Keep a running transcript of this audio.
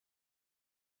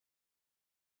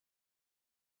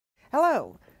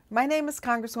Hello, my name is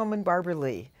Congresswoman Barbara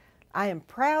Lee. I am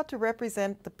proud to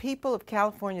represent the people of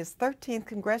California's 13th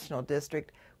Congressional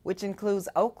District, which includes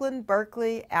Oakland,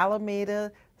 Berkeley,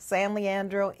 Alameda, San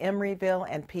Leandro, Emeryville,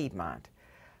 and Piedmont.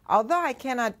 Although I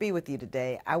cannot be with you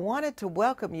today, I wanted to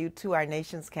welcome you to our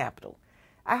nation's capital.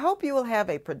 I hope you will have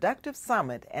a productive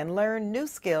summit and learn new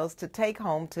skills to take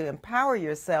home to empower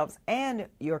yourselves and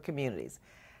your communities.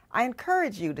 I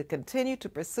encourage you to continue to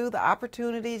pursue the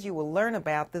opportunities you will learn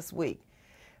about this week.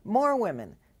 More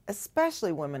women,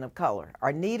 especially women of color,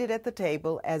 are needed at the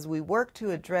table as we work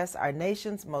to address our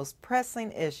nation's most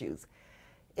pressing issues.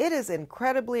 It is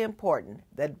incredibly important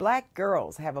that Black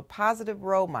girls have a positive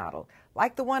role model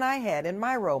like the one I had in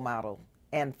my role model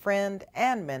and friend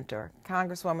and mentor,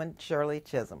 Congresswoman Shirley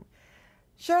Chisholm.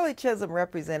 Shirley Chisholm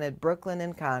represented Brooklyn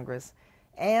in Congress,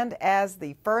 and as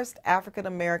the first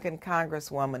African-American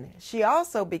Congresswoman, she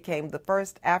also became the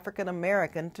first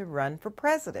African-American to run for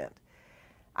president.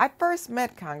 I first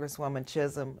met Congresswoman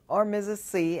Chisholm, or Mrs.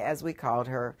 C as we called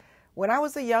her, when I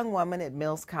was a young woman at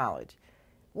Mills College.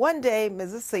 One day,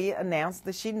 Mrs. C announced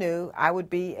that she knew I would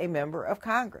be a member of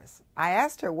Congress. I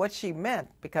asked her what she meant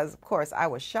because, of course, I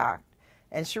was shocked,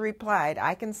 and she replied,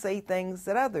 "I can say things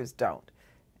that others don't."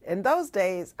 In those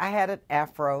days, I had an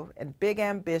afro and big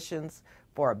ambitions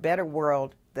for a better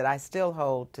world that I still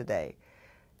hold today.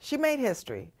 She made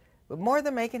history, but more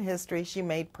than making history, she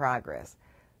made progress.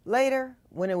 Later,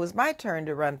 when it was my turn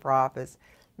to run for office,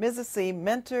 Mrs. C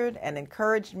mentored and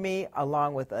encouraged me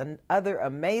along with other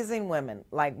amazing women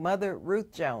like Mother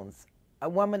Ruth Jones, a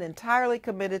woman entirely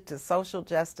committed to social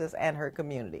justice and her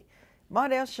community,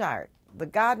 Maudel Shire, the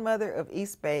godmother of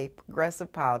East Bay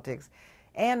progressive politics,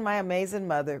 and my amazing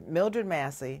mother, Mildred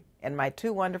Massey, and my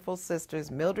two wonderful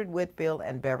sisters, Mildred Whitfield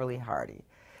and Beverly Hardy.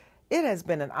 It has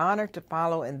been an honor to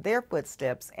follow in their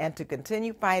footsteps and to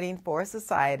continue fighting for a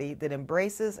society that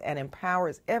embraces and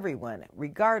empowers everyone,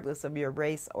 regardless of your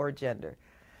race or gender.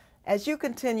 As you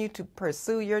continue to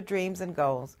pursue your dreams and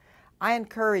goals, I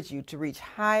encourage you to reach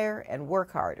higher and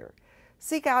work harder.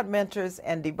 Seek out mentors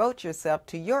and devote yourself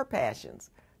to your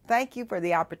passions. Thank you for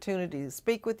the opportunity to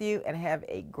speak with you, and have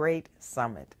a great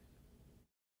summit.